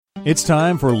It's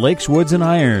time for Lakes, Woods, and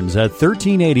Irons at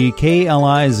 1380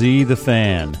 KLIZ The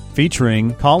Fan,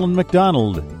 featuring Colin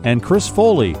McDonald and Chris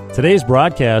Foley. Today's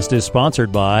broadcast is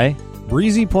sponsored by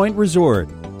Breezy Point Resort,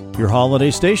 your Holiday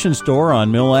Station store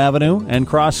on Mill Avenue and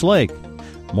Cross Lake,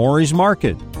 Maury's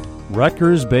Market,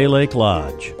 Rutgers Bay Lake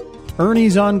Lodge,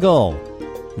 Ernie's on Gull,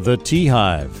 The Tea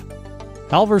Hive,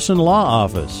 Halverson Law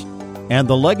Office, and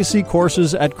the Legacy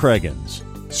Courses at Craigens.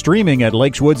 Streaming at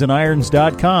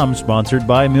lakeswoodsandirons.com, sponsored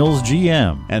by Mills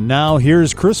GM. And now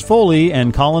here's Chris Foley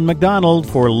and Colin McDonald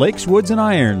for Lakes, Woods, and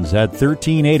Irons at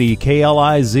 1380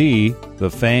 KLIZ, The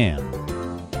Fan.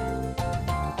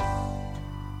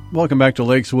 Welcome back to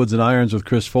Lakes, Woods, and Irons with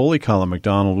Chris Foley. Colin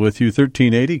McDonald with you,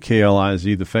 1380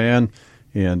 KLIZ, The Fan,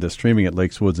 and streaming at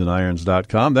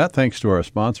lakeswoodsandirons.com. That thanks to our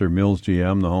sponsor, Mills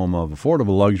GM, the home of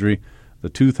affordable luxury, the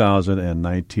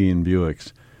 2019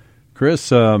 Buicks.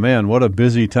 Chris, man, what a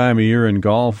busy time of year in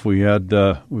golf. We've got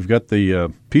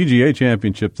the PGA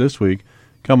Championship this week,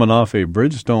 coming off a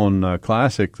Bridgestone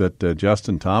Classic that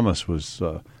Justin Thomas was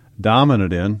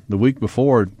dominant in. The week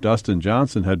before, Dustin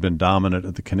Johnson had been dominant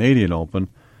at the Canadian Open,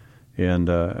 and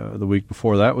the week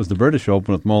before that was the British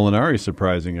Open with Molinari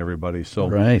surprising everybody. So,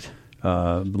 right.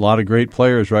 A lot of great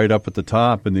players right up at the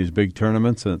top in these big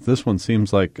tournaments, and this one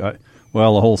seems like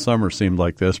well, the whole summer seemed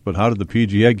like this, but how did the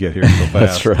PGA get here so fast?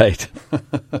 That's right.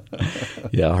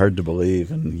 Yeah, hard to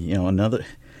believe. And,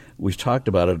 we've talked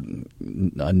about it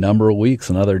a number of weeks,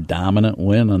 another dominant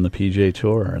win on the PGA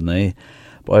Tour. And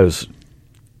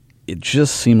it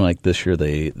just seemed like this year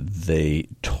they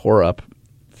tore up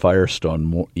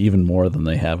Firestone even more than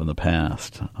they have in the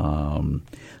past.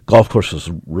 Golf course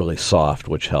was really soft,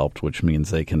 which helped, which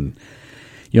means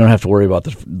you don't have to worry about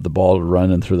the ball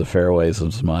running through the fairways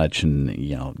as much, and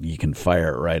you can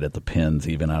fire it right at the pins,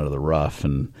 even out of the rough,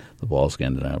 and the ball's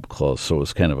getting up close. So it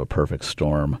was kind of a perfect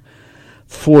storm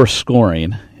for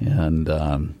scoring, and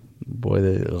a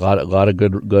lot of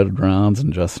good rounds,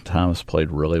 and Justin Thomas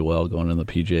played really well going into the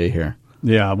PGA here.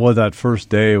 Yeah, well, that first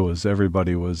day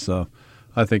everybody was. I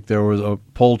think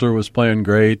Poulter was playing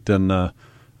great, and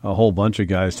a whole bunch of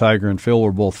guys. Tiger and Phil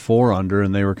were both 4 under,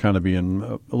 and they were kind of being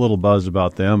a little buzzed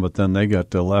about them, but then they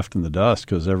got left in the dust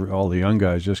because all the young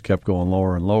guys just kept going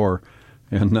lower and lower.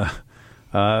 And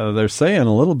they're saying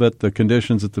a little bit the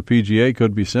conditions at the PGA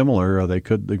could be similar.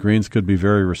 The greens could be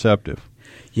very receptive.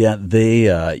 Yeah, they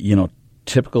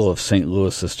typical of St.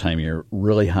 Louis this time of year,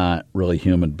 really hot, really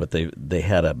humid, but they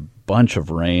had a bunch of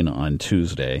rain on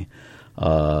Tuesday.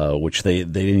 Which they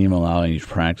didn't even allow any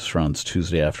practice rounds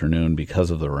Tuesday afternoon because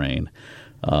of the rain.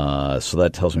 So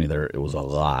that tells me it was a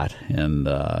lot. And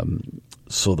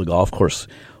so the golf course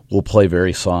will play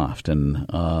very soft. And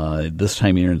this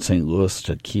time of year in St. Louis,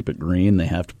 to keep it green, they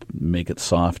have to make it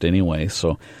soft anyway.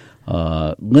 So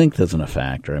length isn't a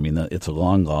factor. I mean, it's a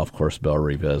long golf course,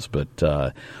 Bellerive,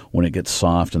 but when it gets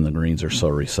soft and the greens are so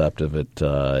receptive,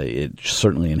 it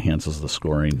certainly enhances the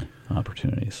scoring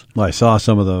opportunities. Well, I saw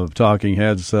some of the talking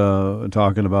heads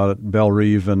talking about it,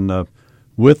 Bellerive, and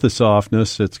with the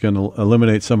softness, it's going to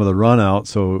eliminate some of the run out,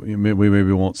 so we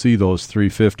maybe won't see those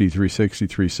 350, 360,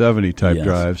 370 type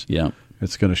drives. Yeah.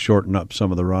 It's going to shorten up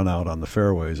some of the run out on the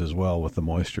fairways as well with the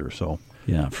moisture. So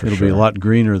yeah, it'll be a lot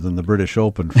greener than the British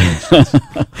Open, for instance.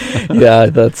 Yeah,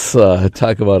 that's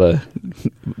talk about a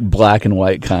black and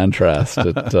white contrast.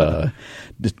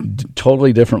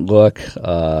 Totally different look,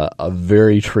 a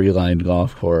very tree-lined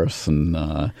golf course,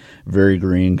 and very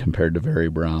green compared to very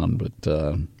brown, but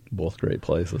both great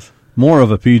places. More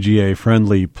of a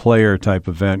PGA-friendly player-type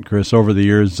event, Chris. Over the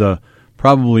years,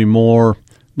 probably more,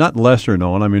 not lesser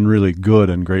known, I mean really good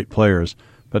and great players,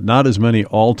 but not as many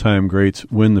all-time greats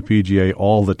win the PGA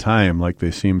all the time like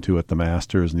they seem to at the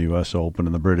Masters and the U.S. Open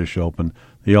and the British Open.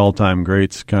 The all-time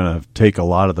greats kind of take a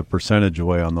lot of the percentage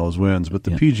away on those wins, but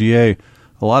the PGA,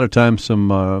 a lot of times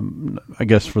some, I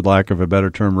guess for lack of a better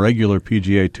term, regular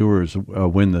PGA tours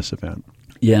win this event.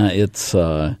 Yeah, it's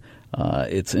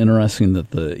interesting that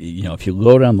if you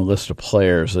go down the list of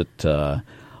players, a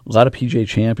lot of PGA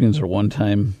champions are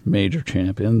one-time major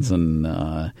champions, and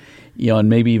and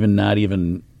maybe even not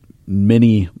even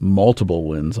many multiple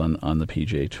wins on the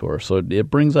PGA Tour. So it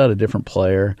brings out a different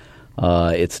player.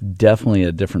 It's definitely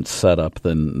a different setup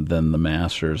than the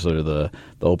Masters or the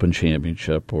Open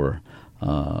Championship or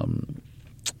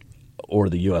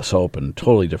the U.S. Open.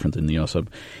 Totally different than the U.S.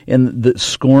 Open. And the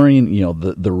scoring,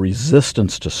 the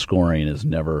resistance to scoring is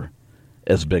never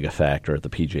as big a factor at the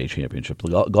PGA Championship.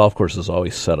 The golf course is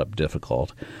always set up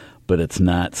difficult, but it's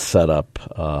not set up.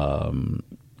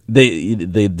 They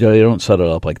don't set it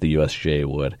up like the USGA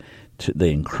would.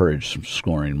 They encourage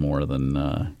scoring more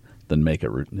than make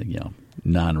it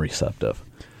non-receptive.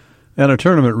 And a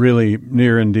tournament really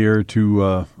near and dear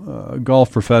to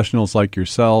golf professionals like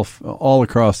yourself all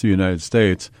across the United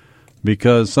States,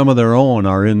 because some of their own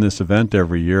are in this event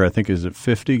every year. I think, is it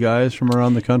 50 guys from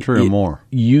around the country or more?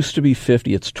 Used to be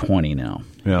 50. It's 20 now.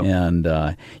 Yeah. And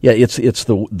it's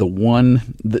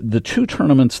the two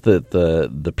tournaments that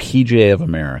the PGA of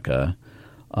America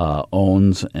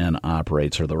owns and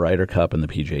operates are the Ryder Cup and the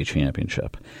PGA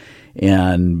Championship.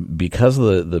 And because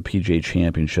of the PGA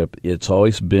Championship, it's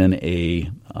always been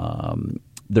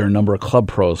there are a number of club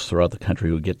pros throughout the country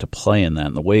who get to play in that.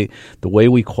 And the way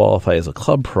we qualify as a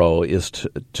club pro is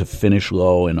to finish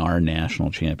low in our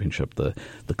national championship, the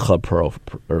club pro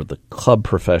or the club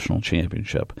professional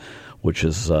championship, which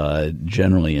is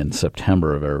generally in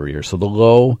September of every year. So the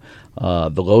low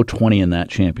 20 in that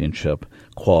championship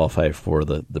qualify for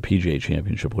the PGA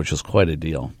Championship, which is quite a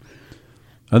deal.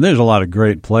 And there's a lot of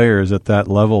great players at that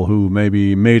level who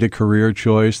maybe made a career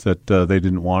choice that they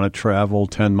didn't want to travel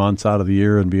 10 months out of the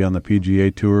year and be on the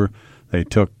PGA Tour. They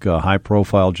took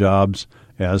high-profile jobs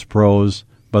as pros,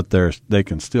 but they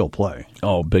can still play.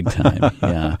 Oh, big time,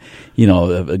 yeah. You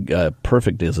know, a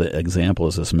perfect example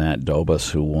is this Matt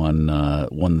Dobas, who won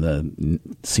the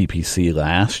CPC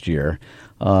last year.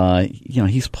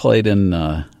 He's played in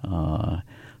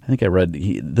I think I read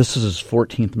this is his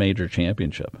 14th major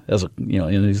championship.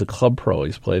 And he's a club pro.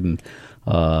 He's played in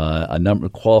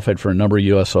qualified for a number of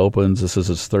U.S. Opens. This is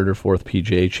his third or fourth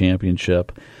PGA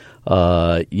championship.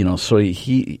 So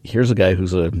here's a guy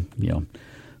who's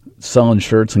selling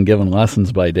shirts and giving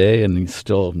lessons by day, and he's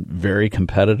still very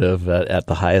competitive at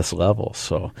the highest level.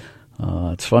 So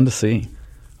it's fun to see.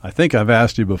 I think I've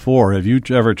asked you before, have you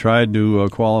ever tried to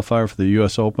qualify for the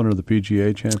U.S. Open or the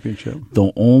PGA Championship?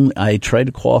 I tried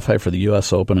to qualify for the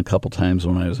U.S. Open a couple times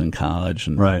when I was in college,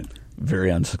 and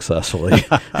very unsuccessfully.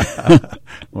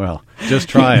 Well, just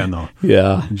trying, though.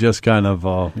 Yeah. Just kind of,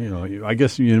 I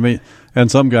guess, and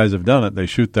some guys have done it. They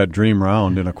shoot that dream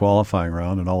round in a qualifying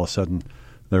round, and all of a sudden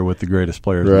they're with the greatest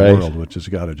players in the world, which has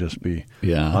got to just be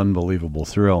unbelievable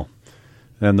thrill.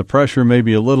 And the pressure may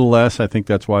be a little less. I think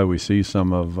that's why we see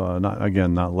some of,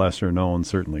 not lesser known,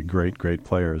 certainly great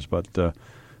players. But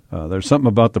there's something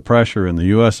about the pressure in the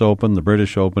U.S. Open, the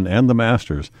British Open, and the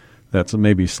Masters that's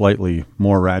maybe slightly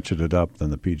more ratcheted up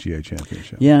than the PGA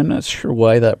Championship. Yeah, I'm not sure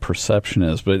why that perception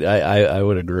is, but I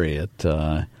would agree.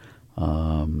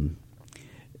 I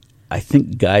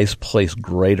think guys place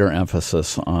greater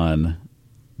emphasis on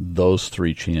those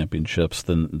three championships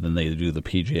than they do the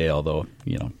PGA, although,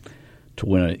 to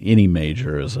win any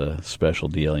major is a special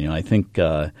deal. I think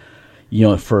for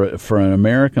an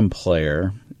American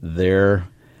player,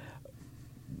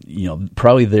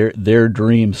 probably their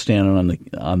dream standing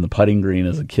on the putting green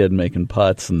as a kid making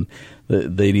putts, and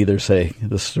they'd either say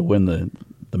this is to win the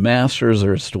Masters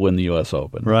or it's to win the U.S.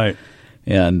 Open. Right.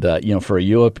 And for a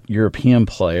European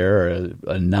player,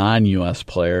 or a non-U.S.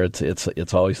 player,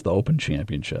 it's always the Open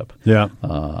Championship. Yeah,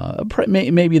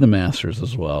 maybe the Masters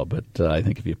as well. But I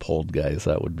think if you polled guys,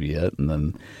 that would be it. And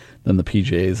then the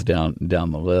PGA is down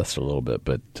the list a little bit.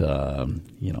 But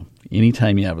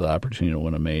anytime you have the opportunity to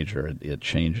win a major, it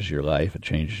changes your life. It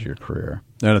changes your career.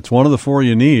 And it's one of the four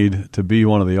you need to be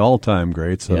one of the all-time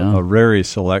greats. A very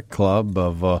select club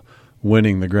of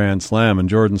winning the Grand Slam, and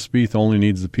Jordan Spieth only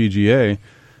needs the PGA.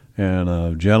 And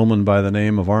a gentleman by the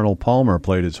name of Arnold Palmer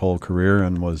played his whole career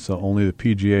and was only the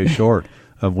PGA short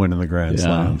of winning the Grand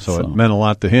Slam. So it meant a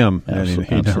lot to him, and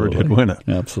he never did win it.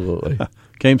 Absolutely.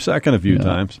 Came second a few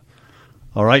times.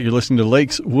 All right, you're listening to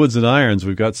Lakes, Woods, and Irons.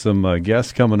 We've got some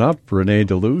guests coming up. Renee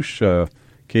DeLuche,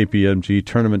 KPMG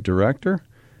Tournament Director,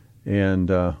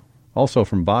 and also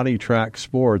from Body Track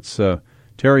Sports,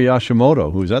 Terry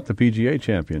Yashimoto, who's at the PGA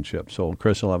Championship. So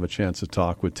Chris will have a chance to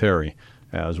talk with Terry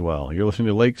as well. You're listening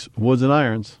to Lakes, Woods, and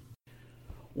Irons. I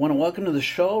want to welcome to the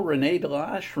show Renee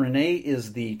DeLuche. Renee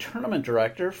is the tournament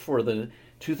director for the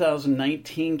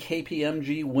 2019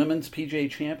 KPMG Women's PGA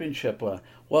Championship.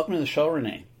 Welcome to the show,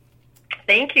 Renee.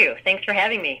 Thank you. Thanks for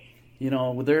having me.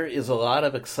 There is a lot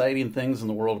of exciting things in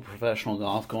the world of professional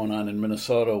golf going on in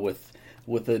Minnesota with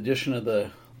the addition of the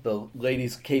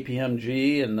ladies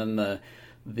KPMG and then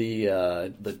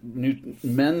the new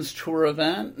men's tour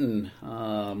event, and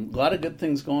a lot of good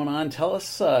things going on. Tell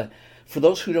us, for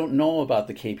those who don't know about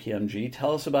the KPMG,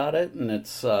 tell us about it and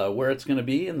it's where it's going to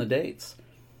be and the dates.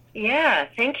 Yeah,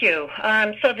 thank you.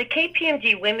 So the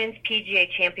KPMG Women's PGA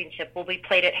Championship will be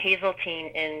played at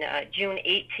Hazeltine in June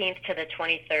 18th to the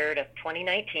 23rd of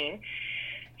 2019.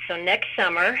 So next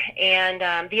summer,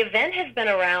 and the event has been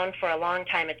around for a long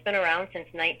time. It's been around since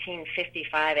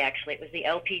 1955, actually. It was the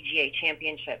LPGA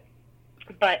Championship.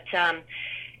 But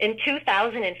in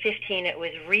 2015, it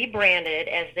was rebranded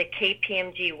as the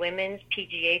KPMG Women's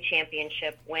PGA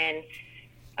Championship when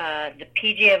the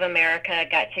PGA of America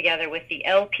got together with the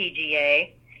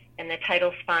LPGA and the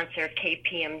title sponsor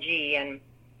KPMG. And,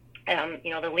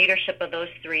 the leadership of those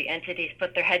three entities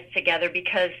put their heads together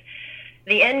because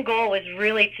the end goal was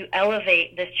really to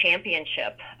elevate this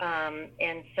championship.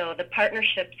 And so the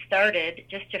partnership started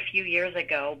just a few years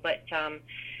ago, but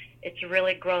it's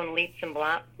really grown leaps and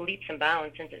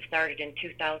bounds since it started in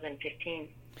 2015.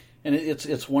 And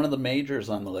it's one of the majors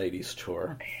on the ladies'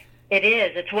 tour. It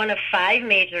is. It's one of 5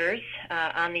 majors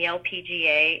on the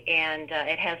LPGA, and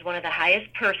it has one of the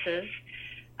highest purses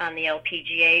on the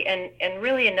LPGA. And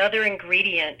really another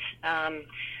ingredient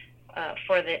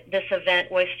for this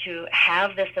event was to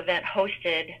have this event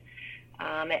hosted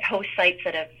at host sites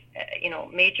that have,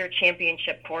 major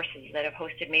championship courses that have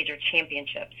hosted major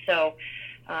championships. So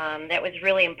that was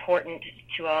really important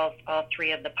to all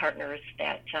 3 of the partners.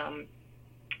 That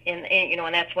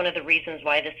and that's one of the reasons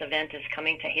why this event is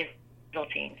coming to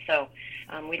Hazeltine. So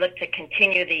we look to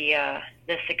continue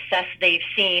the success they've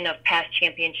seen of past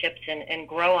championships and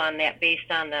grow on that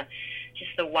based on the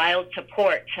wild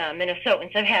support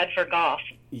Minnesotans have had for golf.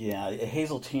 Yeah,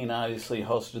 Hazeltine obviously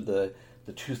hosted the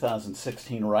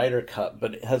 2016 Ryder Cup,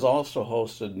 but it has also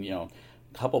hosted a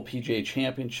couple PGA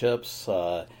championships,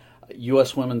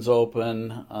 U.S. Women's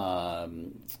Open,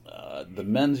 the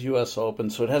Men's U.S. Open.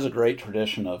 So it has a great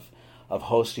tradition of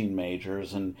hosting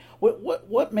majors. And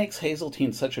what makes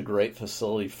Hazeltine such a great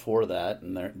facility for that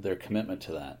and their commitment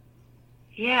to that?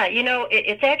 Yeah,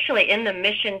 it's actually in the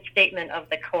mission statement of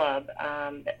the club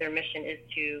that their mission is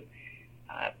to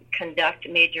conduct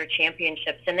major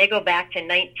championships. And they go back to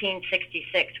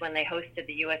 1966 when they hosted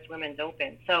the U.S. Women's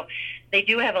Open. So they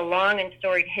do have a long and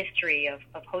storied history of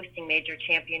hosting major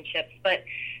championships. But,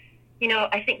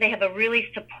 I think they have a really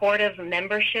supportive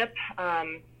membership.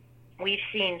 We've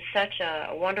seen such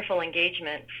a wonderful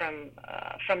engagement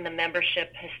from the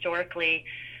membership historically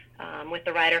with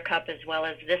the Ryder Cup as well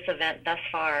as this event thus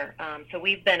far. So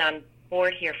we've been on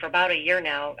board here for about a year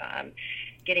now,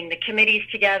 getting the committees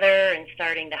together and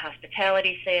starting the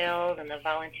hospitality sales and the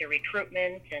volunteer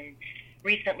recruitment. And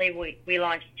recently we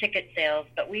launched ticket sales.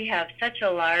 But we have such a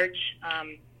large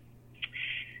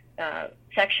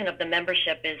section of the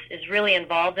membership is really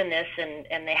involved in this,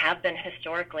 and they have been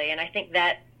historically. And I think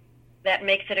that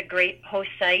makes it a great host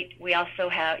site. We also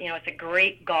have, it's a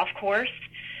great golf course.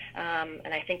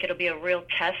 And I think it'll be a real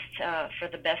test for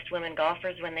the best women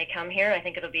golfers when they come here. I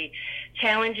think it'll be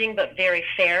challenging but very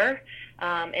fair.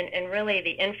 And really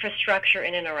the infrastructure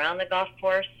in and around the golf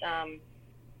course,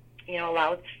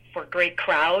 allows for great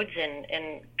crowds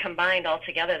and combined all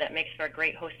together, that makes for a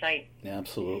great host site. Yeah,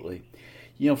 absolutely.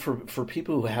 For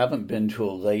people who haven't been to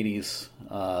a ladies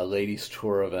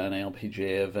tour event,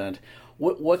 LPGA event,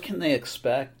 what can they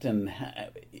expect, and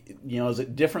is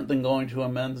it different than going to a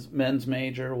men's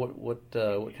major? What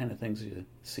kind of things do you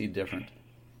see different?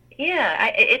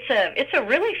 Yeah, it's a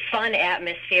really fun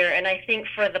atmosphere, and I think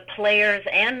for the players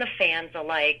and the fans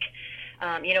alike,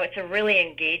 it's a really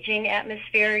engaging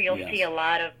atmosphere. You'll see a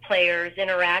lot of players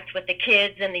interact with the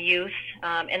kids and the youth,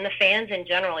 and the fans in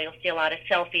general. You'll see a lot of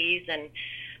selfies and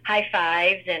high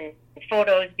fives and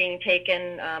photos being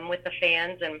taken with the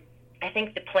fans, and I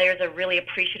think the players are really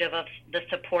appreciative of the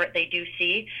support they do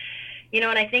see. And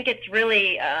I think it's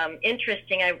really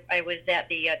interesting. I was at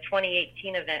the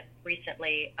 2018 event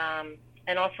recently,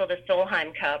 and also the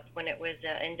Solheim Cup when it was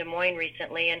in Des Moines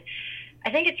recently. And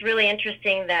I think it's really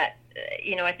interesting that,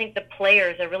 I think the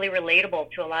players are really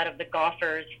relatable to a lot of the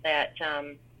golfers that,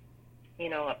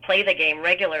 play the game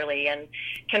regularly and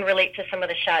can relate to some of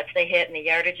the shots they hit and the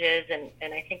yardages.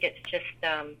 And I think it's just,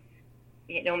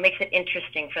 makes it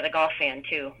interesting for the golf fan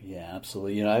too. Yeah,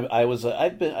 absolutely.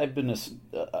 I've been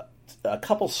a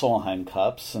couple Solheim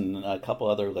Cups and a couple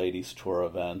other ladies tour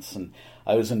events, and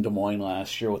I was in Des Moines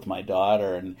last year with my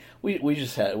daughter, and we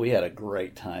had a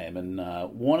great time. And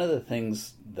one of the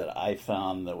things that I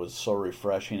found that was so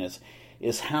refreshing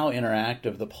is how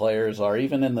interactive the players are,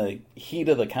 even in the heat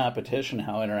of the competition.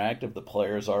 How interactive the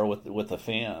players are with the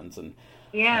fans. And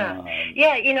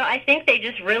I think they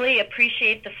just really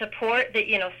appreciate the support that,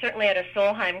 certainly at a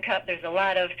Solheim Cup, there's a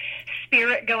lot of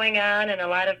spirit going on and a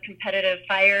lot of competitive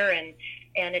fire, and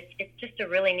it's just a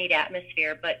really neat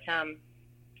atmosphere. But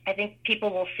I think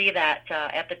people will see that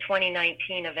at the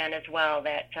 2019 event as well,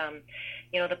 that,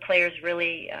 the players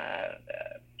really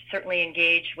certainly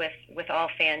engage with all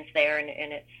fans there, and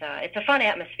it's a fun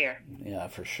atmosphere. Yeah,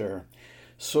 for sure.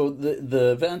 So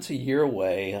the event's a year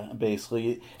away,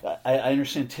 basically. I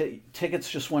understand tickets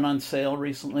just went on sale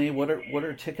recently. What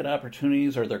are ticket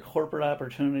opportunities? Are there corporate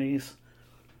opportunities?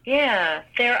 Yeah,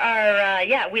 there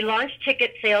are, we launched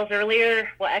ticket sales earlier,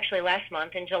 well, actually last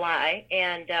month in July,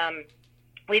 and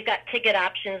we've got ticket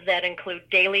options that include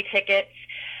daily tickets.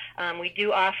 We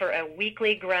do offer a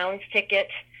weekly grounds ticket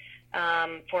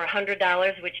for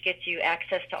 $100, which gets you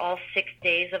access to all 6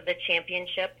 days of the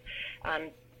championship.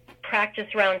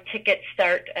 Practice round tickets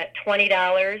start at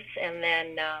 $20, and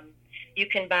then you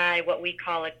can buy what we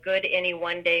call a Good Any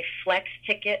One Day Flex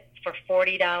ticket for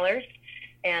 $40.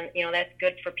 And, that's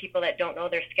good for people that don't know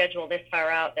their schedule this far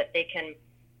out, that they can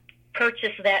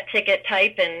purchase that ticket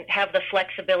type and have the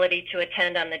flexibility to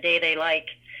attend on the day they like.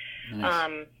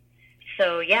 Nice.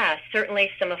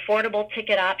 Certainly some affordable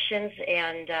ticket options,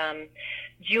 and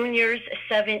juniors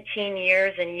 17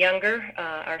 years and younger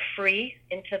are free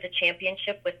into the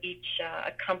championship with each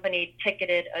accompanied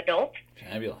ticketed adult.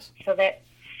 Fabulous. So that's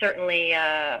certainly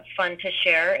fun to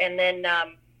share. And then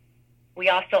we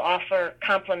also offer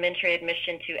complimentary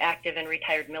admission to active and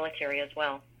retired military as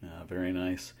well. Very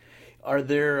nice. Are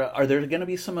there going to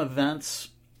be some events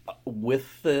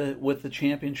with the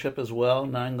championship as well,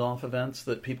 non-golf events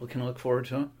that people can look forward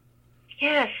to?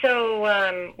 Yeah,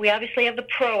 so we obviously have the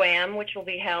Pro-Am, which will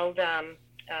be held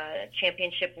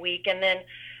championship week, and then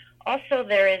also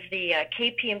there is the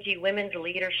KPMG Women's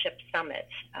Leadership Summit,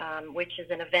 which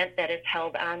is an event that is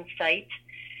held on site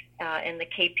in the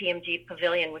KPMG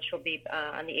Pavilion, which will be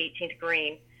on the 18th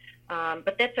green.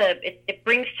 But it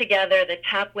brings together the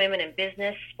top women in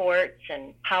business, sports,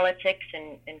 and politics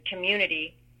and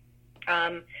community,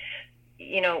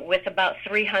 with about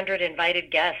 300 invited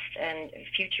guests and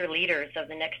future leaders of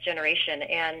the next generation.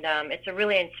 And it's a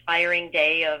really inspiring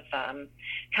day of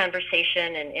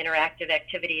conversation and interactive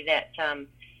activity that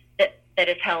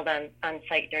is held on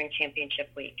site during championship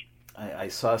week. I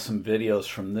saw some videos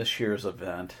from this year's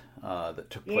event that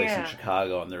took place in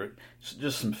Chicago, and there are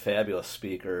just some fabulous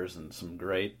speakers and some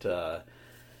great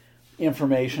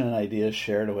information and ideas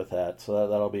shared with that. So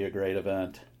that'll be a great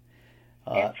event.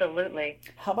 Absolutely.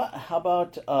 How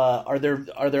about are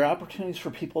there opportunities for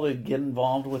people to get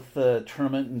involved with the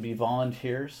tournament and be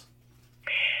volunteers?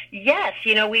 Yes,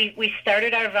 we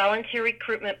started our volunteer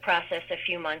recruitment process a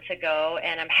few months ago,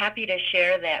 and I'm happy to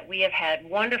share that we have had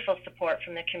wonderful support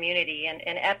from the community, and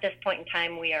at this point in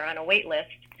time we are on a wait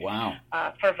list. Wow.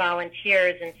 For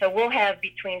volunteers, and so we'll have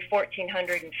between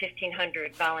 1,400 and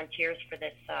 1,500 volunteers for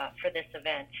this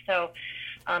event. So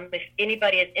if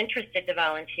anybody is interested to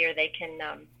volunteer, they can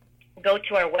go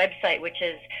to our website, which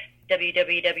is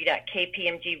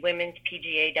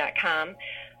www.kpmgwomenspga.com.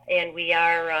 And we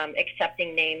are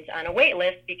accepting names on a wait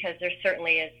list because there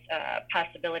certainly is a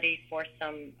possibility for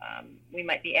some, we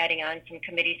might be adding on some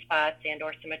committee spots and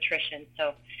or some attrition.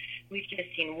 So we've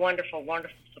just seen wonderful,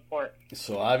 wonderful support.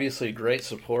 So obviously great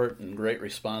support and great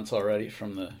response already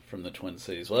from the Twin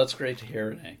Cities. Well, that's great to hear,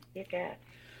 Renee. You bet.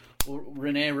 Well,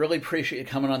 Renee, I really appreciate you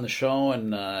coming on the show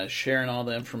and sharing all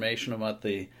the information about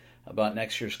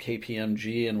next year's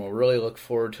KPMG, and we'll really look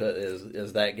forward to it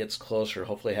as that gets closer,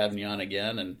 hopefully having you on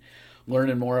again and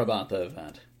learning more about the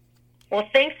event. Well,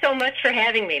 thanks so much for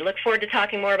having me. Look forward to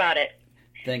talking more about it.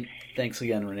 Thanks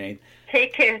again, Renee.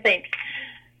 Take care. Thanks.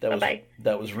 Bye-bye.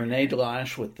 That was Renee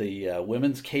Delash with the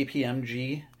Women's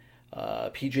KPMG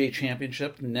PGA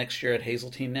Championship next year at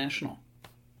Hazeltine National.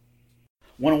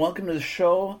 Want to welcome to the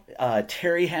show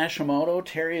Terry Hashimoto.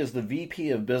 Terry is the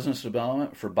VP of Business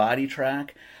Development for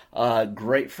BodyTrack.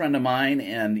 Great friend of mine,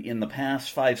 and in the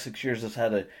past 5-6 years has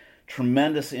had a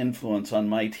tremendous influence on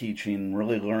my teaching.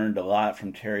 Really learned a lot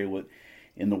from Terry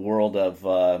in the world of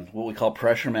what we call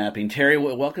pressure mapping. Terry,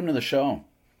 welcome to the show.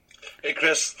 Hey,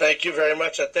 Chris, thank you very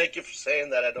much. Thank you for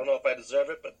saying that. I don't know if I deserve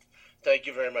it, but thank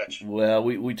you very much. Well,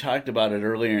 we talked about it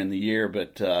earlier in the year,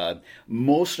 but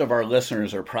most of our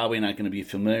listeners are probably not going to be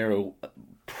familiar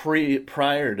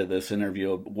prior to this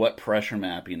interview of what pressure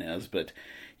mapping is. But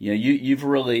you've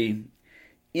really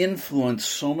influenced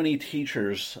so many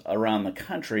teachers around the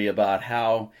country about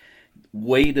how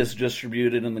weight is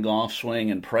distributed in the golf swing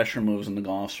and pressure moves in the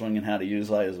golf swing and how to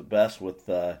utilize it best with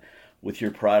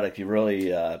your product. You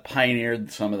really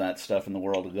pioneered some of that stuff in the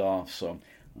world of golf. So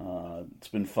it's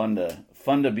been fun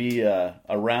to be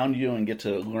around you and get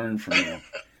to learn from you.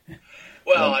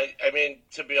 Well, I mean,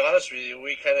 to be honest with you,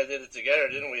 we kind of did it together,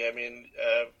 didn't we? I mean,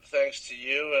 thanks to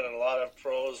you and a lot of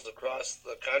pros across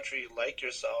the country like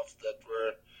yourself that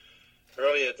were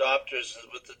early adopters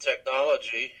with the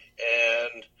technology.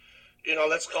 And,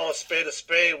 let's call a spade a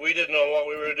spade. We didn't know what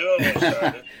we were doing when we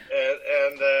started.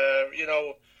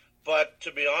 But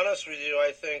to be honest with you,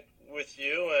 I think with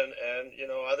you and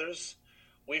others,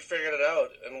 we figured it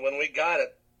out. And when we got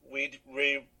it,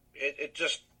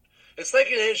 it's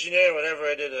like an engineer. Whenever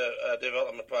I did a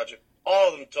development project, all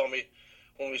of them told me,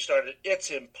 when we started, it's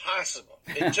impossible.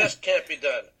 It just can't be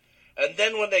done. And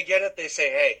then when they get it, they say,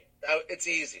 hey, it's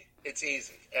easy. It's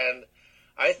easy. And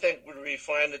I think we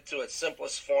refined it to its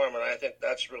simplest form, and I think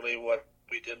that's really what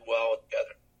we did well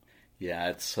together. Yeah,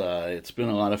 it's been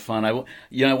a lot of fun. I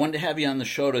wanted to have you on the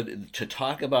show to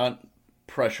talk about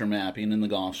pressure mapping in the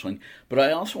golf swing, but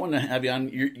I also want to have you on.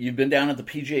 You've been down at the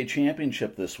PGA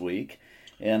Championship this week,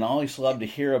 and I always love to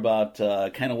hear about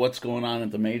kind of what's going on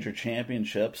at the major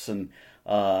championships. And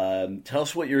tell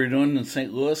us what you were doing in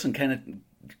St. Louis, and kind of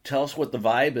tell us what the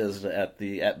vibe is at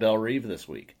Belle Reve this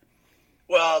week.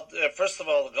 Well, first of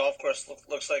all, the golf course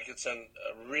looks like it's in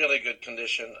really good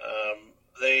condition.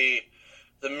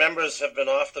 The members have been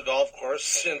off the golf course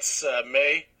since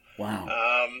May.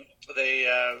 Wow.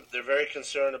 They're very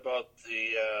concerned about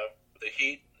the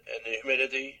heat and the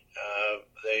humidity.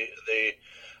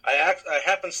 I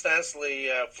happenstancely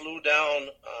flew down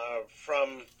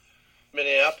from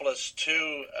Minneapolis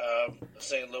to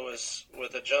St. Louis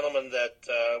with a gentleman that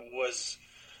was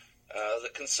the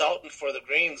consultant for the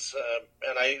greens,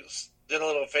 and I did a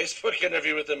little Facebook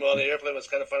interview with him on the airplane. It was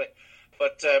kind of funny.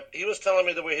 But he was telling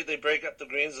me the way they break up the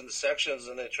greens into sections,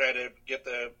 and they try to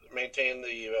maintain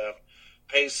the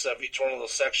pace of each one of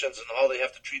those sections, and how they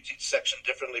have to treat each section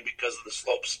differently because of the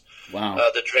slopes. Wow.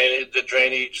 The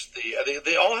drainage.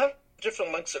 They all have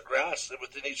different lengths of grass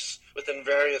within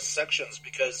various sections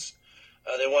because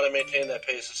they want to maintain that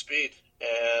pace of speed.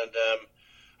 And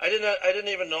I didn't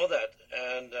even know that.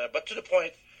 And but to the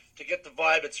point, to get the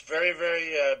vibe, it's very,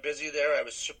 very busy there. I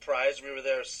was surprised. We were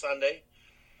there Sunday.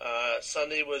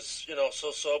 Sunday was,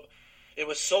 so. It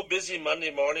was so busy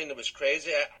Monday morning. It was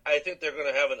crazy. I think they're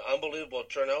going to have an unbelievable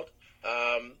turnout.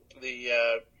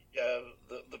 The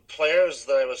players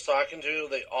that I was talking to,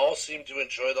 they all seem to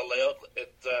enjoy the layout.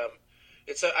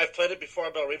 I've played it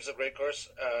before. Belle Reve's a great course,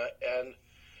 and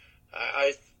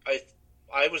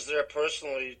I was there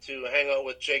personally to hang out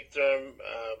with Jake Thurm.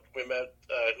 We met,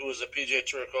 who was a PGA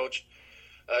Tour coach.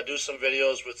 Do some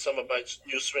videos with some of my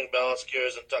new swing balance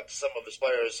gears and talk to some of his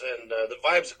players, and the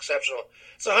vibe's exceptional.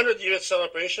 It's a 100-year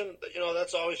celebration.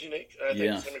 That's always unique. And I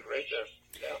think it's going to be great there.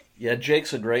 Yeah,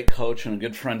 Jake's a great coach and a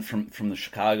good friend from the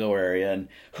Chicago area. And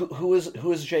who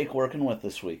is Jake working with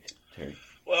this week, Terry?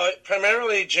 Well,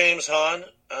 primarily James Hahn.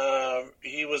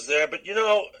 He was there, but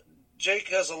Jake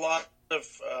has a lot of.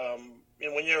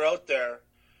 When you're out there,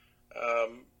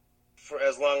 for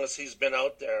as long as he's been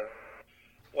out there.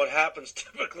 What happens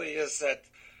typically is that,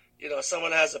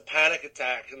 someone has a panic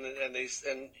attack and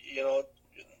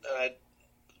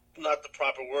not the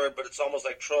proper word, but it's almost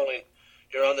like trolling.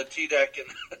 You're on the tee deck and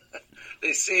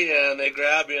they see you and they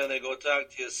grab you and they go talk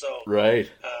to you. So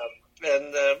right.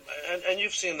 And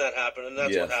you've seen that happen, and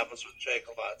that's what happens with Jake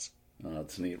a lot. Oh,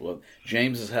 that's neat. Well,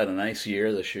 James has had a nice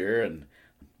year this year, and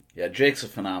Jake's a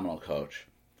phenomenal coach.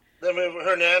 Then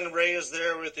Hernan Ray is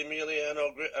there with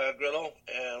Emiliano Grillo,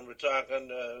 and we're talking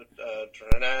to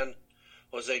Hernan,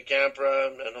 Jose Campra,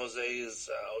 and Jose is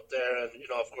out there. And,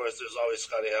 of course, there's always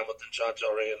Scotty Hamilton,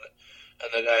 Chantel Ray,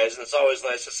 and the guys. And it's always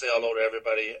nice to say hello to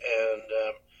everybody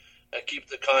and keep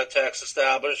the contacts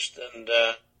established. And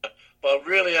but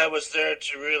really, I was there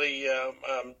to really,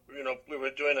 we were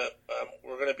doing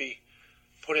we're going to be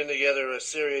putting together a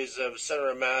series of center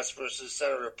of mass versus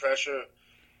center of pressure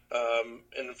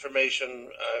information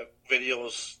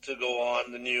videos to go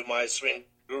on the new My Swing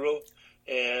Guru,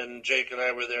 and Jake and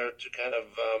I were there to kind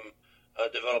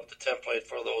of develop the template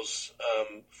for those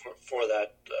for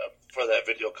that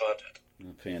video content.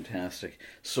 Fantastic.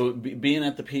 So, being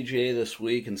at the PGA this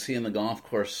week and seeing the golf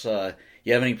course,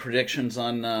 you have any predictions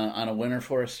on a winner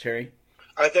for us, Terry?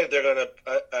 I think they're gonna.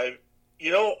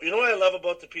 You know what I love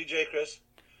about the PGA, Chris?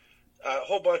 A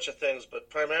whole bunch of things, but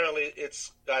primarily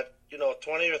it's got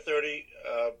 20 or 30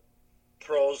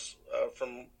 pros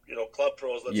from club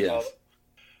pros. Let's call it.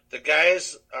 The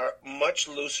guys are much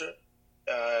looser.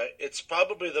 It's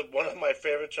probably one of my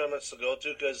favorite tournaments to go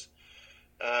to because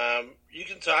you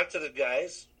can talk to the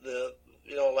guys.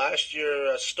 Last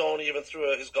year Stone even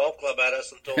threw his golf club at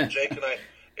us and told Jake and I,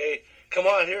 "Hey, come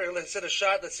on here, let's hit a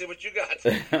shot. Let's see what you got."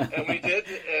 And we did,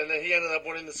 and he ended up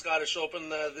winning the Scottish Open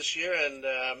this year. And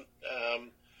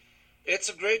it's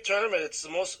a great tournament. It's the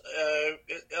most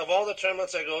of all the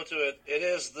tournaments I go to. It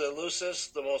is the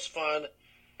loosest, the most fun,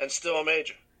 and still a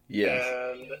major. Yes.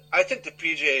 And I think the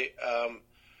PGA.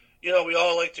 We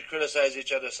all like to criticize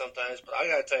each other sometimes, but I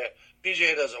got to tell you,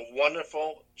 PGA does a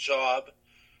wonderful job.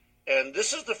 And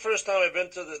this is the first time I've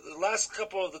been to the last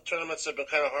couple of the tournaments have been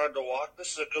kind of hard to walk.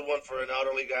 This is a good one for an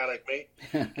elderly guy like me.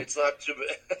 It's not too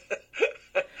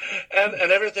bad.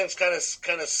 and everything's kind of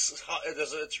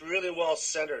it's really well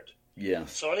centered. Yeah.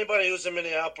 So anybody who's in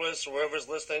Minneapolis or wherever's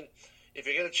listening, if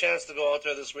you get a chance to go out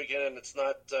there this weekend and it's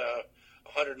not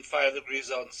 105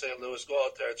 degrees out in St. Louis, go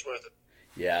out there. It's worth it.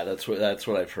 Yeah, that's what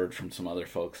I've heard from some other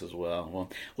folks as well.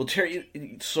 Well,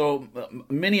 Terry. So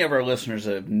many of our listeners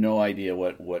have no idea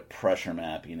what pressure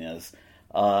mapping is.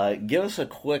 Give us a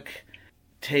quick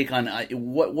take on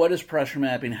what is pressure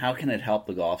mapping. How can it help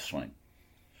the golf swing?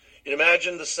 You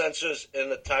imagine the sensors in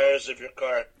the tires of your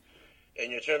car,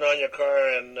 and you turn on your car,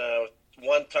 and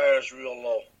one tire is real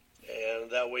low,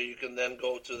 and that way you can then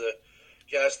go to the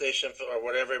gas station or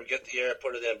whatever, get the air,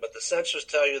 put it in. But the sensors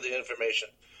tell you the information.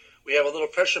 We have a little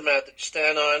pressure mat that you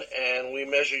stand on, and we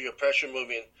measure your pressure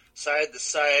moving side to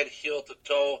side, heel to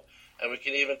toe, and we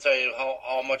can even tell you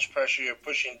how much pressure you're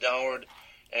pushing downward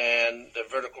and the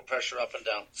vertical pressure up and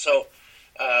down. So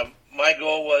my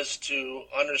goal was to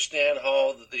understand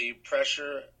how the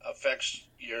pressure affects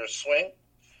your swing,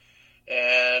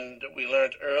 and we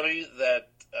learned early that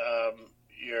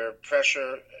your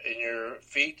pressure in your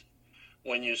feet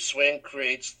when you swing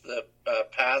creates the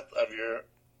path of your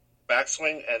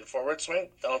backswing and forward swing,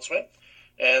 downswing.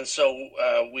 And so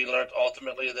we learned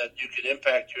ultimately that you can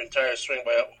impact your entire swing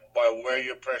by where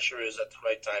your pressure is at the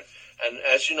right time. And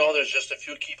as you know, there's just a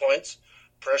few key points.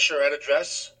 Pressure at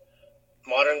address.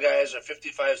 Modern guys are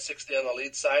 55, 60 on the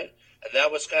lead side. And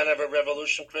that was kind of a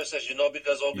revolution, Chris, as you know,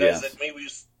 because old guys like me, we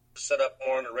used to set up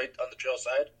more on the trail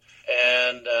side.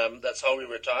 And that's how we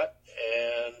were taught.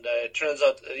 And it turns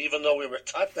out that even though we were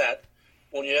taught that,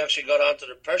 when you actually got onto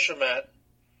the pressure mat,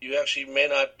 you actually may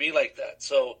not be like that.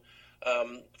 So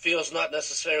feel's not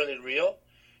necessarily real,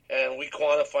 and we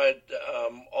quantified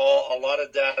a lot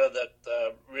of data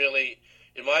that really,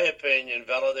 in my opinion,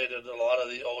 validated a lot of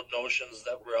the old notions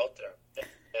that were out there.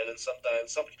 And then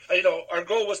sometimes, our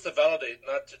goal was to validate,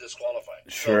 not to disqualify.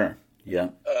 Sure. So, yeah.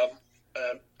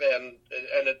 And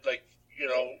it, like,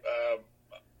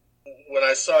 when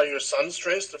I saw your son's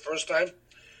trace the first time,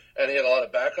 and he had a lot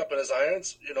of backup in his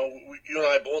irons, you and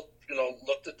I both,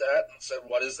 looked at that and said,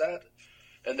 what is that?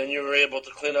 And then you were able to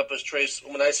clean up his trace.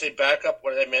 When I say backup,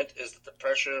 what I meant is that the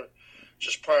pressure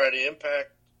just prior to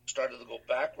impact started to go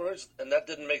backwards, and that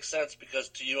didn't make sense because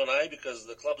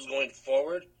the club's going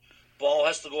forward, ball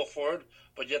has to go forward,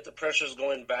 but yet the pressure's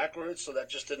going backwards, so that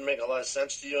just didn't make a lot of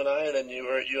sense to you and I, and then you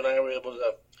and I were able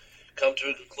to come to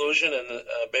a conclusion and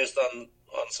based on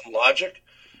some logic,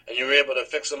 and you were able to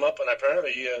fix them up, and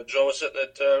apparently Joe was sitting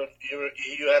at,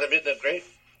 you had him hitting it great.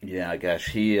 Yeah, gosh,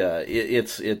 he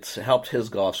it's helped his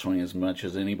golf swing as much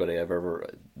as anybody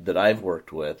that I've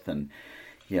worked with, and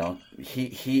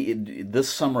he this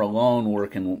summer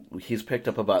alone he's picked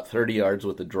up about 30 yards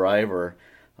with the driver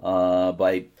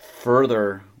by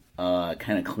further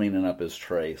kind of cleaning up his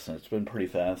trace, and it's been pretty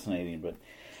fascinating. But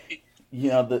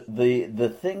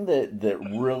the thing that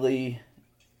really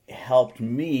helped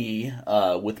me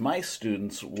with my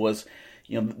students was,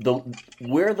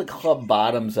 where the club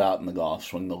bottoms out in the golf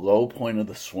swing, the low point of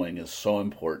the swing is so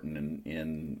important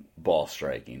in ball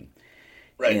striking.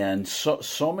 Right. And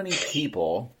so many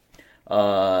people,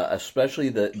 especially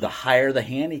the higher the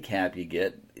handicap you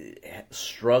get,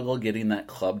 struggle getting that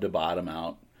club to bottom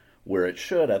out where it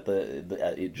should, at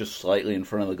just slightly in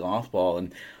front of the golf ball.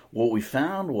 And what we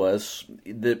found was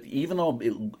that even though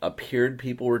it appeared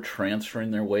people were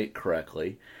transferring their weight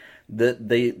correctly, that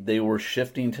they were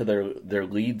shifting to their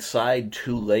lead side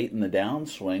too late in the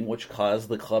downswing, which caused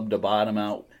the club to bottom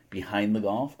out behind the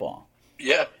golf ball.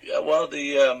 Yeah. Well,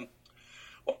 I'm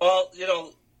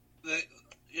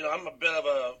a bit of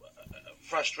a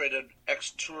frustrated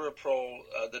ex-tour pro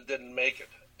that didn't make it,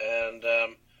 and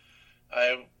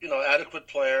adequate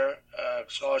player,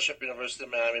 scholarship, University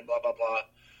of Miami, blah blah blah.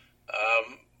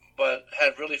 But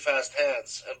had really fast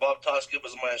hands, and Bob Toskett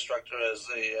was my instructor as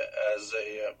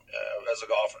a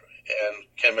golfer, and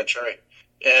Ken Venturi.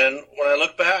 And when I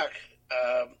look back,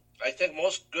 I think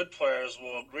most good players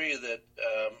will agree that,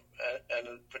 and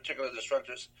in particular the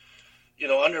instructors,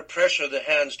 under pressure the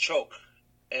hands choke.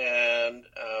 And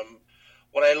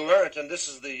what I learned, and this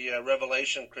is the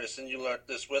revelation, Chris, and you learned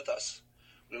this with us,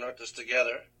 we learned this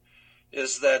together,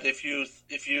 is that if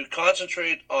you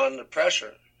concentrate on the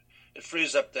pressure, it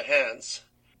frees up the hands.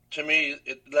 To me,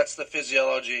 it lets the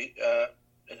physiology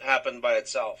happen by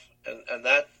itself. And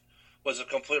that was a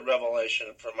complete revelation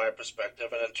from my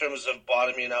perspective. And in terms of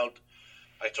bottoming out,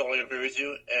 I totally agree with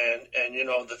you. And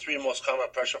the three most common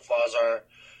pressure flaws are,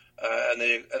 and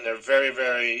they're very,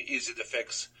 very easy to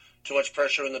fix. Too much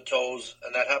pressure in the toes,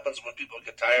 and that happens when people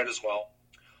get tired as well.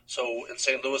 So in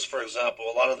St. Louis, for example,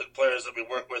 a lot of the players that we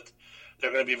work with,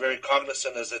 they're going to be very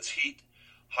cognizant as it's heat,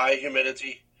 high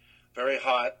humidity, very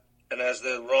hot, and as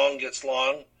the round gets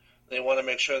long, they want to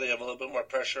make sure they have a little bit more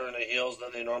pressure in the heels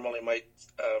than they normally might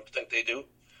think they do.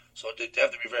 So they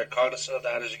have to be very cognizant of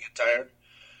that as you get tired.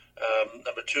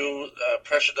 Number two,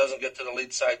 pressure doesn't get to the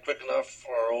lead side quick enough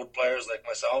for old players like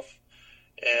myself.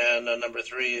 And number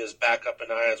three is backup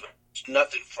in irons.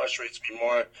 Nothing frustrates me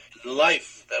more in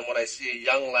life than when I see a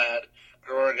young lad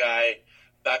or a guy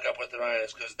back up with their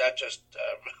irons, because that just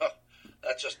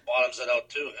bottoms it out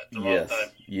too at the wrong time.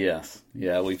 Yes.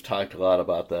 Yeah, we've talked a lot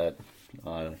about that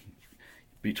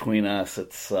between us.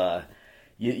 It's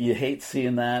you hate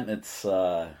seeing that. It's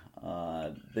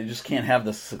they just can't have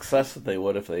the success that they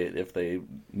would if they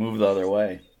move the other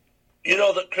way. You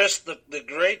know, Chris, the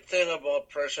great thing about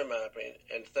pressure mapping,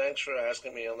 and thanks for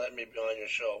asking me and letting me be on your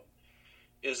show,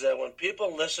 is that when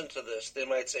people listen to this, they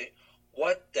might say,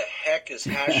 "What the heck is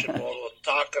Hashimoto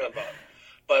talking about?"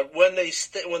 But when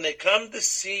they come to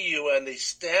see you and they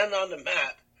stand on the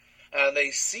mat and they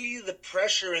see the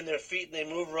pressure in their feet and they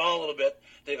move around a little bit,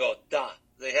 they go, "Duh!"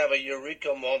 They have a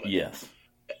eureka moment. Yes,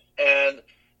 and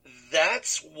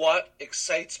that's what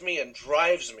excites me and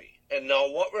drives me. And now,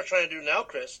 what we're trying to do now,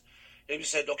 Chris. He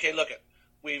said, "Okay, look at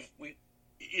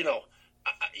you know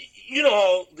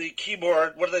how the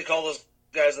keyboard. What do they call those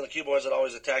guys on the keyboards that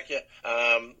always attack you?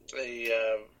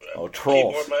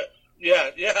 Trolls.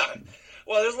 Yeah.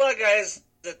 Well, there's a lot of guys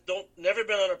that never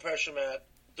been on a pressure mat,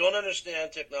 don't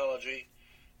understand technology,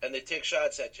 and they take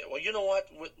shots at you. Well, you know what?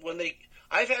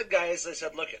 I've had guys. I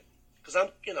said, look at, because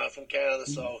I'm from Canada,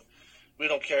 so we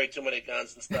don't carry too many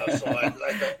guns and stuff. So I'm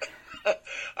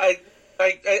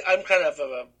kind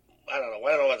of I don't know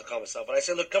what to call myself, but I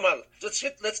say, look, come on, let's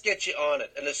get you on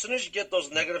it. And as soon as you get those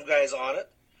negative guys on it,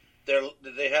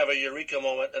 they have a eureka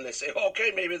moment, and they say,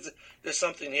 okay, maybe there's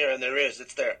something here, and there is.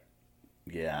 It's there.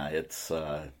 Yeah, it's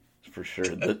for sure.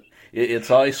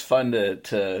 It's always fun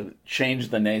to change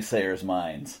the naysayers'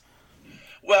 minds.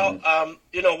 Well,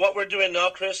 what we're doing now,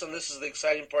 Chris, and this is the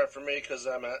exciting part for me because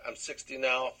I'm 60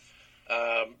 now.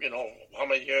 How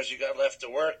many years you got left to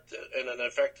work in an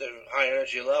effective high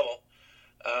energy level?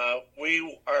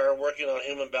 We are working on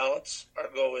human balance. Our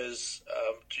goal is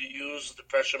to use the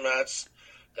pressure mats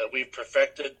that we've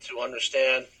perfected to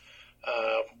understand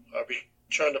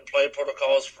return to play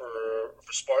protocols for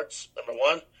sports. Number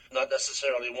one, not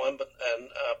necessarily one, but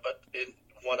in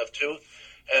one of two.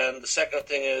 And the second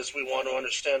thing is we want to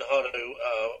understand how to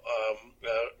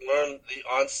learn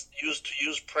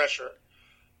use pressure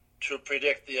to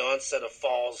predict the onset of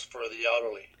falls for the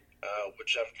elderly,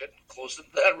 which I'm getting close to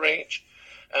that range.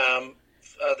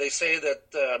 They say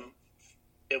that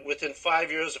within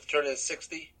 5 years of turning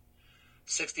 60,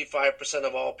 65%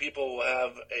 of all people will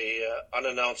have a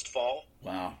unannounced fall.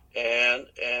 Wow! And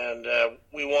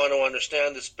we want to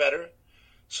understand this better,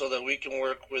 so that we can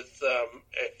work with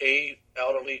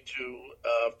elderly to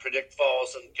predict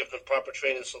falls and give them proper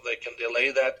training so they can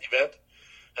delay that event.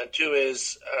 And two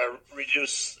is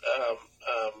reduce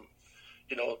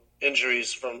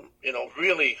injuries from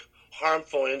really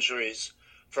harmful injuries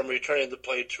from returning to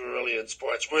play too early in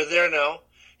sports. We're there now.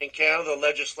 In Canada, the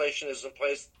legislation is in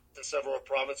place in several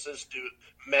provinces to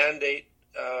mandate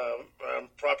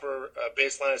proper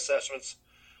baseline assessments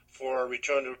for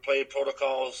return to play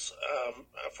protocols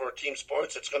for team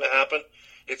sports. It's going to happen.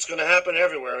 It's going to happen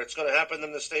everywhere. It's going to happen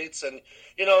in the States. And,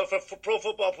 if a pro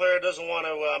football player doesn't want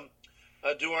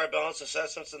to do our balance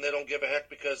assessments, and they don't give a heck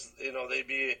because, they'd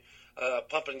be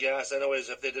pumping gas anyways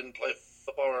if they didn't play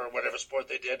football or whatever sport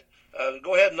they did.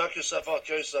 Go ahead and knock yourself out,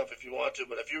 kill yourself if you want to.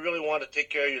 But if you really want to take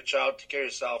care of your child, take care of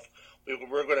yourself,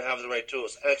 we're going to have the right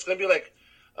tools. And it's going to be like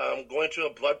going to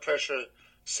a blood pressure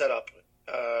setup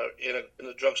in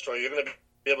a drugstore. You're going to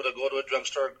be able to go to a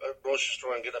drugstore, a grocery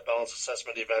store, and get a balance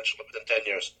assessment eventually within 10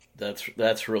 years.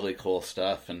 That's really cool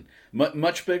stuff, and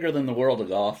much bigger than the world of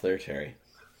golf there, Terry.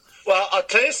 Well, I'll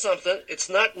tell you something. It's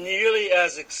not nearly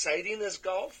as exciting as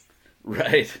golf.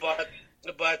 Right. But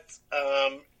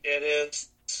it is,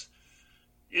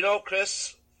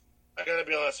 Chris, I got to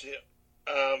be honest with you.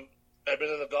 I've been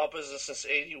in the golf business since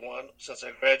 1981, since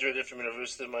I graduated from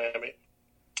University of Miami.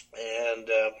 And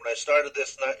when I started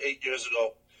this 8 years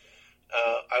ago,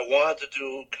 I wanted to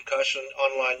do concussion,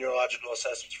 online neurological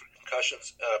assessments for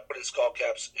concussions, putting skull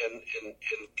caps in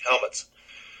helmets.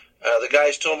 The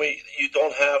guys told me, you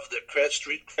don't have the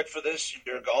street cred for this.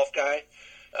 You're a golf guy.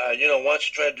 Why don't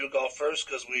you try to do golf first?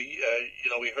 Because we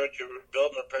heard you were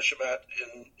building a pressure mat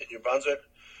in New Brunswick.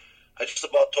 I just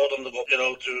about told them to go,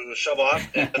 to shove off,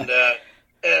 and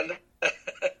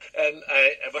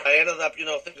but I ended up,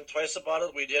 thinking twice about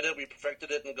it. We did it. We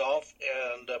perfected it in golf,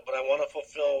 but I want to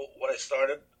fulfill what I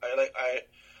started. I'm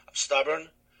stubborn.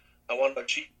 I want to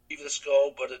achieve this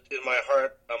goal, but in my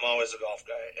heart, I'm always a golf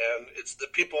guy. And it's the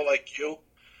people like you,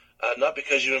 not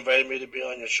because you invited me to be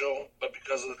on your show, but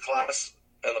because of the class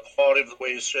and the quality of the way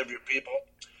you serve your people.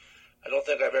 I don't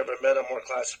think I've ever met a more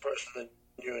classy person than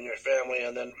you and your family.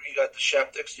 And then we got the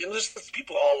Shepticks. There's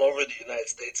people all over the United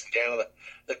States and Canada.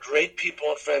 The great people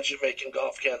and friends you make in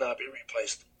golf cannot be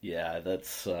replaced. Yeah,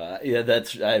 that's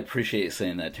I appreciate you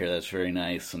saying that, Terry. That's very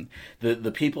nice. And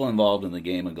the people involved in the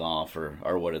game of golf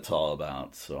are what it's all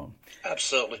about. So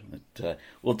absolutely. But,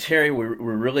 well, Terry, we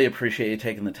really appreciate you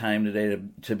taking the time today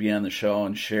to be on the show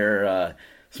and share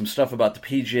some stuff about the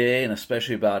PGA and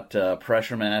especially about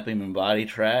pressure mapping and body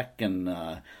track. And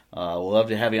we'll love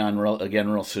to have you on again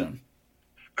real soon.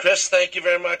 Chris, thank you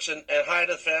very much, and hi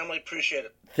to the family. Appreciate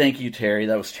it. Thank you, Terry.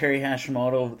 That was Terry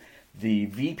Hashimoto, the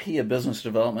VP of Business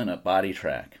Development at Body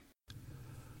Track.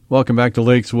 Welcome back to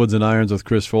Lakes, Woods, and Irons with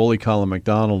Chris Foley. Colin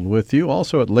McDonald with you.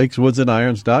 Also at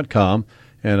lakeswoodsandirons.com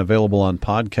and available on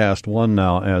Podcast One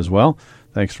now as well.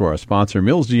 Thanks to our sponsor,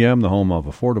 Mills GM, the home of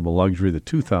affordable luxury, the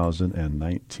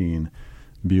 2019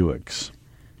 Buicks.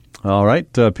 All right,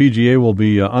 PGA will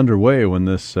be underway when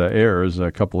this airs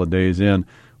a couple of days in.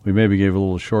 We maybe gave a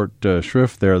little short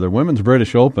shrift there. The Women's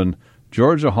British Open,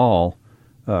 Georgia Hall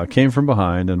came from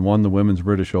behind and won the Women's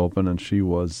British Open, and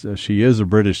she is a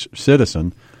British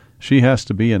citizen. She has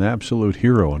to be an absolute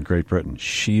hero in Great Britain.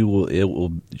 She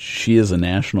is a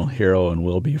national hero and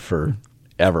will be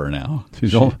forever now.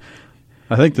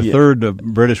 I think the third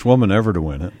British woman ever to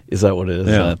win it. Is that what it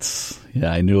is?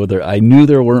 Yeah. I knew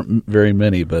there weren't very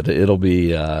many, but it'll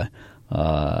be fun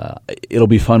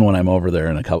when I'm over there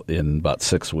in about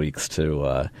 6 weeks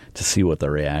to see what the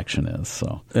reaction is.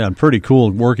 So yeah, and pretty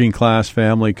cool working class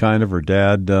family kind of. Her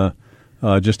dad,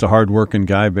 just a hard-working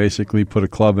guy, basically put a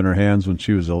club in her hands when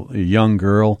she was a young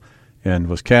girl and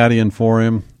was caddying for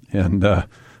him. And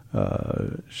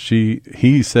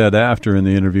he said after in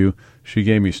the interview, she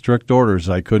gave me strict orders.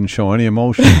 I couldn't show any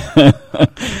emotion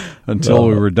until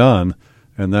we were done.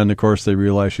 And then, of course, they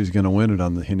realized she's going to win it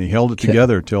and he held it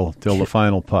together till the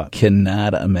final putt.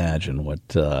 Cannot imagine what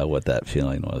that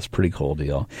feeling was. Pretty cool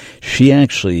deal. She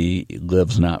actually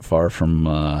lives not far from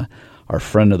our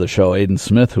friend of the show, Aiden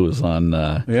Smith, who was on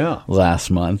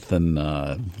last month, and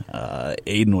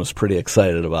Aiden was pretty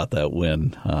excited about that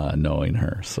win, knowing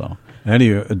her. So,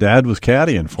 and Dad was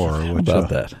caddying for her, which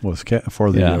was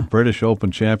for the British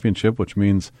Open Championship, which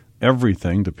means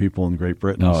everything to people in Great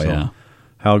Britain. Oh, yeah.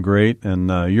 How great! And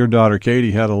your daughter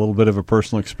Katie had a little bit of a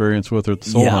personal experience with her. At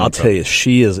the Solheim I'll Cup. tell you,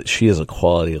 she is a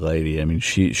quality lady. I mean,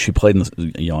 she played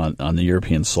on the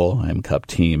European Solheim Cup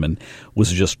team and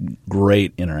was just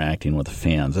great interacting with the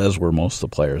fans, as were most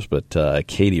of the players. But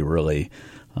Katie really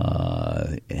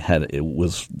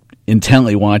was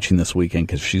intently watching this weekend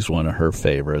because she's one of her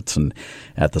favorites. And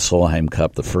at the Solheim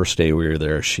Cup, the first day we were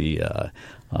there, she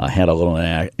had a little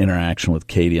interaction with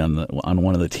Katie on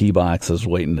one of the tee boxes,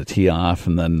 waiting to tee off,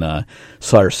 and then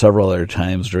saw her several other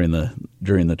times during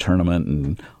the tournament,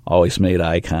 and always made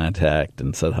eye contact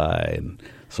and said hi. And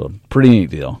so, pretty neat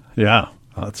deal. Yeah,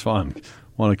 that's fun.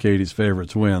 One of Katie's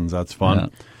favorites wins. That's fun. Yeah.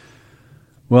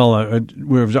 Well, I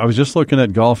was just looking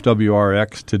at Golf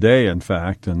WRX today, in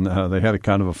fact, and they had a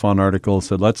kind of a fun article. It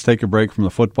said, "Let's take a break from the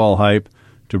football hype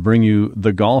to bring you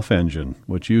the Golf Engine,"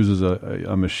 which uses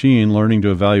a machine learning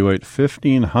to evaluate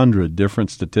 1,500 different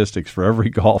statistics for every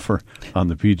golfer on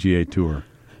the PGA Tour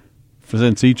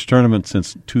since each tournament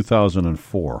since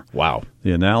 2004. Wow.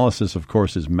 The analysis, of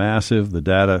course, is massive. The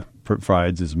data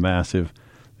provides is massive.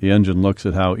 The engine looks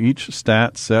at how each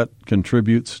stat set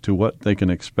contributes to what they can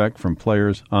expect from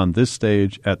players on this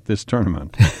stage at this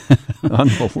tournament.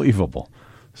 Unbelievable.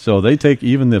 So they take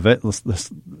even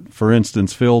for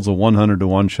instance, Phil's a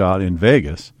 100-to-1 shot in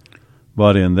Vegas,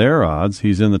 but in their odds,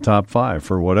 he's in the top 5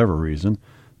 for whatever reason.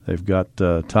 They've got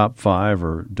top 5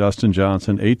 or Dustin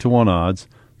Johnson, 8-to-1 odds,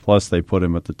 plus they put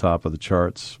him at the top of the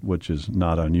charts, which is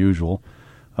not unusual.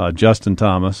 Justin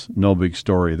Thomas, no big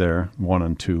story there, 1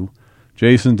 and 2.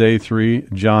 Jason Day 3,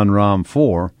 John Rahm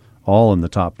 4, all in the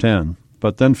top 10.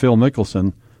 But then Phil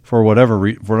Mickelson, for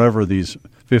whatever these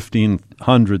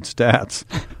 1,500 stats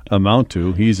amount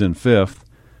to, he's in 5th.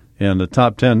 And the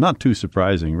top 10, not too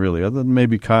surprising, really, other than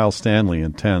maybe Kyle Stanley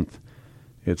in 10th.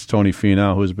 It's Tony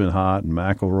Finau, who's been hot, and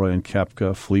McIlroy and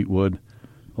Koepka, Fleetwood.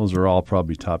 Those are all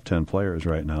probably top 10 players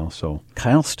right now. So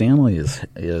Kyle Stanley is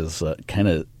kind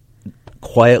of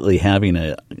quietly having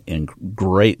a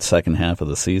great second half of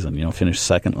the season. Finished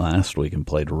second last week and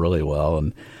played really well,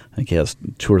 and I think he has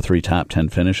 2 or 3 top 10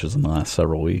 finishes in the last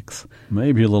several weeks.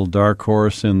 Maybe a little dark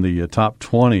horse in the top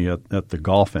 20 at the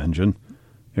Golf Engine.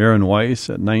 Aaron Weiss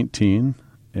at 19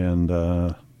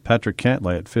 and Patrick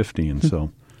Cantlay at 15.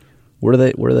 So, where do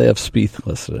they have Spieth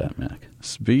listed at, Mac?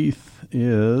 Spieth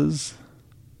is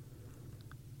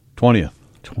 20th.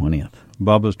 20th.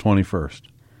 Bubba's 21st.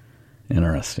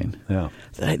 Interesting. Yeah.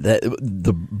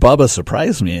 The Bubba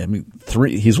surprised me. I mean,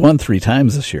 he's won 3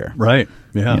 times this year. Right.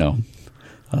 Yeah. You know,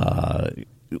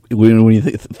 when you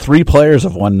 3 players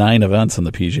have won 9 events on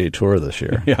the PGA Tour this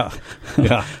year. Yeah.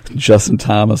 Yeah. Justin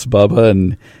Thomas,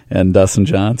 Bubba, and Dustin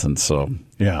Johnson. So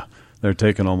yeah, they're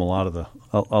taking home a lot of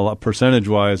a lot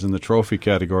percentage-wise in the trophy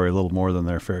category, a little more than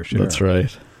their fair share. That's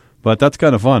right. But that's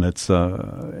kind of fun. It's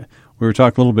we were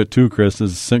talking a little bit too, Chris.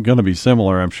 It's going to be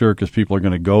similar, I'm sure, because people are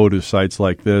going to go to sites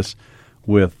like this.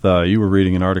 With you were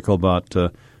reading an article about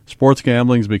sports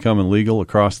gambling is becoming legal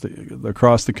across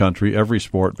the country, every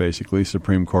sport basically.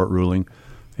 Supreme Court ruling,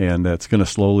 and it's going to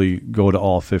slowly go to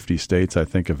all 50 states, I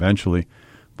think, eventually.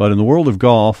 But in the world of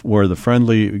golf, where the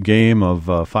friendly game of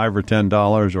 $5 or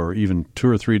 $10 or even $2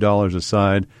 or $3 a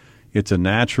side, it's a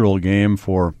natural game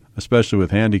for, especially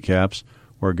with handicaps,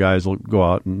 where guys will go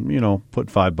out and, put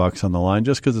 $5 on the line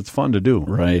just because it's fun to do.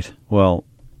 Right. Well,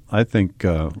 I think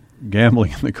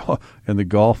gambling in the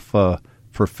golf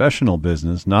professional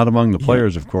business, not among the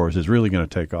players, of course, is really going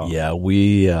to take off. Yeah,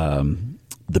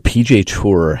 the PGA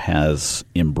Tour has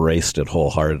embraced it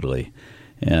wholeheartedly,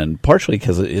 and partially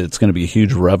because it's going to be a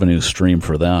huge revenue stream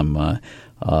for them.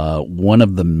 One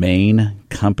of the main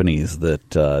companies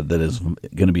that is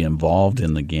going to be involved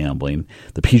in the gambling,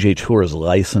 the PGA Tour has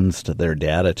licensed their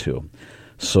data to,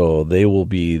 so they will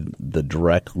be the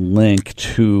direct link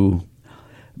to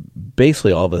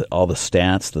basically all the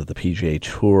stats that the PGA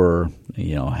Tour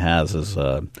has as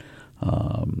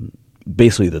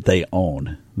basically that they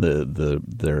own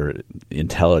their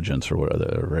intelligence or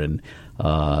whatever, and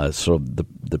so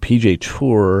the PGA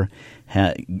Tour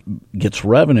gets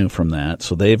revenue from that,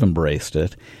 so they've embraced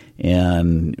it.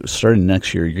 And starting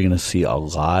next year, you're going to see a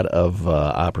lot of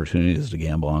opportunities to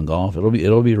gamble on golf.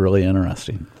 It'll be really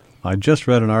interesting. I just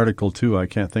read an article too. I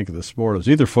can't think of the sport. It was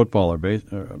either football or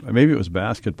maybe it was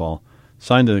basketball.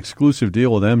 Signed an exclusive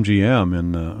deal with MGM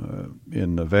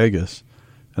in Vegas,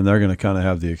 and they're going to kind of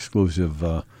have the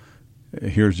exclusive.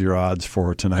 Here's your odds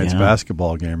for tonight's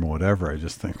basketball game or whatever. I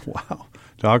just think, wow,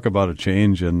 talk about a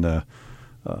change and.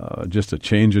 Just a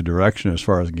change of direction as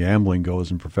far as gambling goes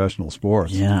in professional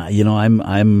sports. Yeah,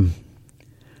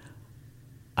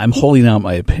 I'm holding out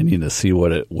my opinion to see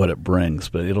what it brings,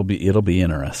 but it'll be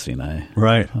interesting.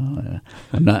 Right.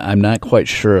 I'm not quite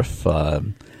sure if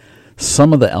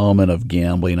some of the element of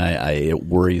gambling it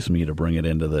worries me to bring it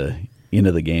into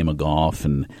the game of golf,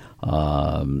 and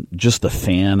just the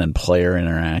fan and player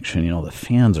interaction. The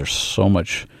fans are so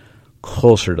much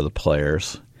closer to the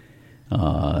players.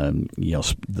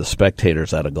 The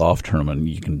spectators at a golf tournament,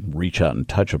 you can reach out and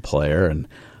touch a player, and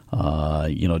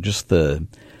just the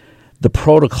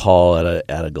protocol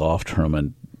at a golf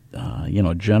tournament,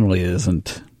 generally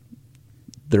isn't.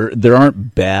 There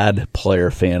aren't bad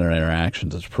player-fan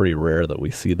interactions. It's pretty rare that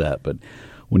we see that, but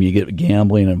when you get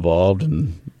gambling involved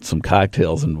and some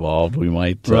cocktails involved, we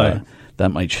might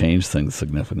that might change things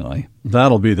significantly.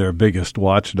 That'll be their biggest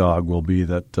watchdog. Will be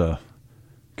that.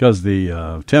 Because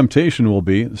the temptation will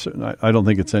be, I don't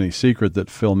think it's any secret that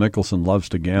Phil Mickelson loves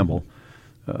to gamble.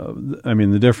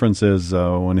 The difference is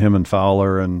when him and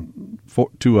Fowler and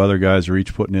 2 other guys are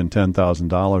each putting in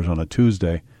 $10,000 on a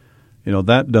Tuesday,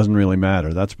 that doesn't really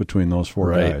matter. That's between those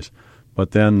 4 guys.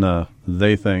 But then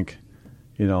they think,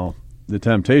 the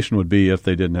temptation would be if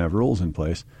they didn't have rules in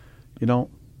place, I'm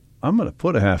going to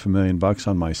put $500,000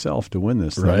 on myself to win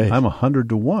this thing. Right. I'm 100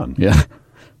 to 1. Yeah.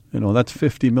 That's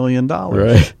 $50 million.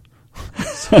 Right.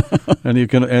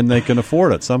 and they can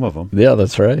afford it, some of them. Yeah,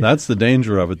 that's right. That's the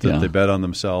danger of it, that they bet on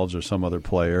themselves or some other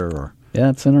player. Yeah,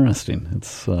 it's interesting.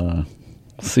 It's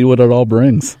see what it all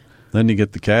brings. Then you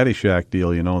get the Caddyshack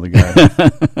deal, the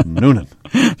guy, Noonan.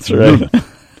 That's right. Noonan,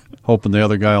 hoping the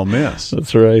other guy will miss.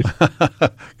 That's right.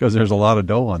 Because there's a lot of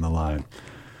dough on the line.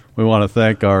 We want to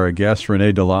thank our guest,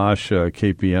 Renee Delache,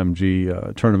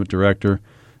 KPMG Tournament Director,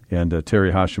 and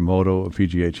Terry Hashimoto,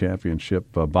 PGA Championship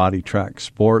Body Track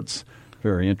Sports.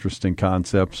 Very interesting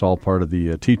concepts, all part of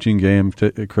the teaching game,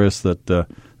 Chris, that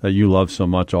you love so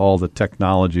much, all the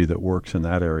technology that works in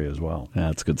that area as well.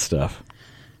 That's good stuff.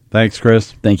 Thanks,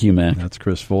 Chris. Thank you, Mac. That's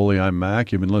Chris Foley. I'm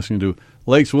Mac. You've been listening to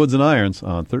Lakes, Woods, and Irons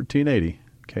on 1380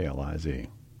 KLIZ.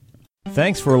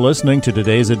 Thanks for listening to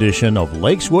today's edition of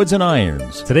Lakes, Woods, and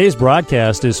Irons. Today's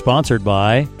broadcast is sponsored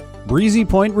by Breezy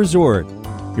Point Resort,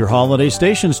 your holiday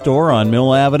station store on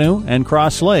Mill Avenue and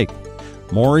Cross Lake,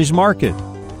 Maury's Market,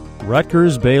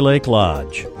 Rutgers Bay Lake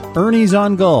Lodge, Ernie's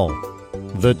on Gull,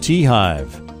 The Tea Hive,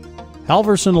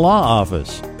 Halverson Law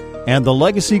Office, and the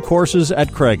Legacy Courses at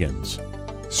Craigens.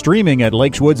 Streaming at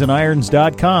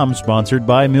lakeswoodsandirons.com, sponsored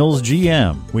by Mills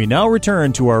GM. We now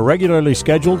return to our regularly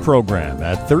scheduled program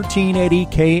at 1380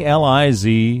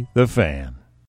 KLIZ, The Fan.